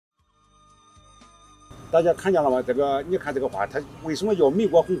大家看见了吗？这个你看这个花，它为什么叫美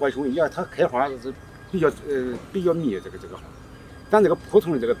国红火球？你看它开花是比较密，这个花。咱这个普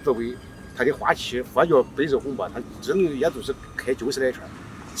通的这个紫薇，它的花期佛叫白日红波，它只能也就是开90来圈。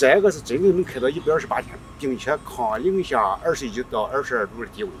这个是真正能开到128天，并且抗零下21到22度的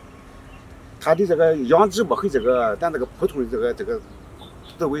低温。它的这个养殖不和咱这个普通的这个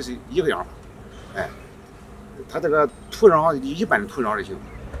紫薇是一个样法。哎，它这个土壤一般的土壤就行。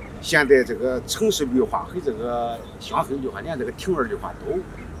现在这个城市绿化和这个乡村绿化，连这个庭院绿化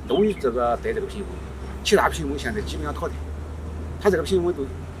都有这个带这个品种，其他品种现在基本上淘汰。它这个品种都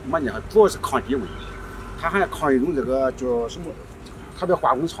么呢？主要是抗低温，它还抗一种这个叫什么？它在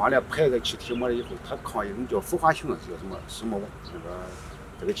化工厂里排个气体膜了以后，它抗一种叫氟化氢，叫什么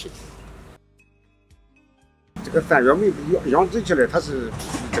这个气体。这个3月梅养殖起来，它是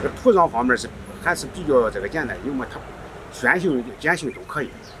这个土壤方面还是比较这个简单，因为它酸性、碱性都可以。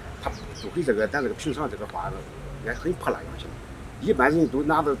它都和咱这个平常这个花也很泼辣养起来，一般人都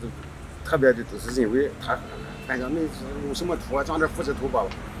拿的特别的都是认为它反正没用什么土啊，长点腐殖土吧，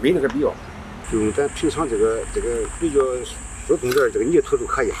没那个必要，就用咱平常这个比较普通点这个泥土就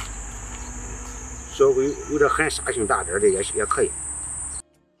可以了，稍微有点含沙性大点的也可以。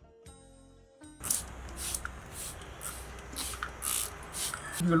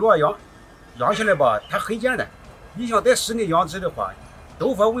绿萝养起来吧，它很简单。你像在室内养殖的话。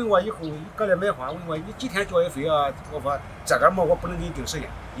都说问我以后过来买花，问我你几天交易费啊？我说这个嘛我不能给你定时间，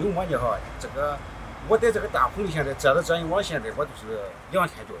因为我呢哈，这个我在这个大棚里现在这一往现在我都是2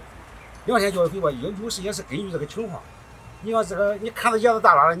天交易费，2天交易费吧，有时也是根据这个情况。你要这个你看到叶子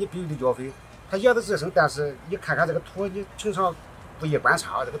大了，你必须得交费。它叶子滋生，但是你看看这个土，你平常注意观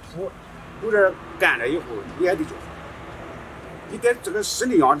察，这个土有点干了以后你也得交费。你在这个室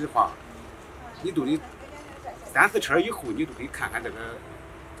内养殖的话，你都得3、4天以后，你都得看看这个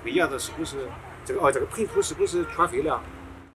叶子是不是这个盆土是不是缺肥了，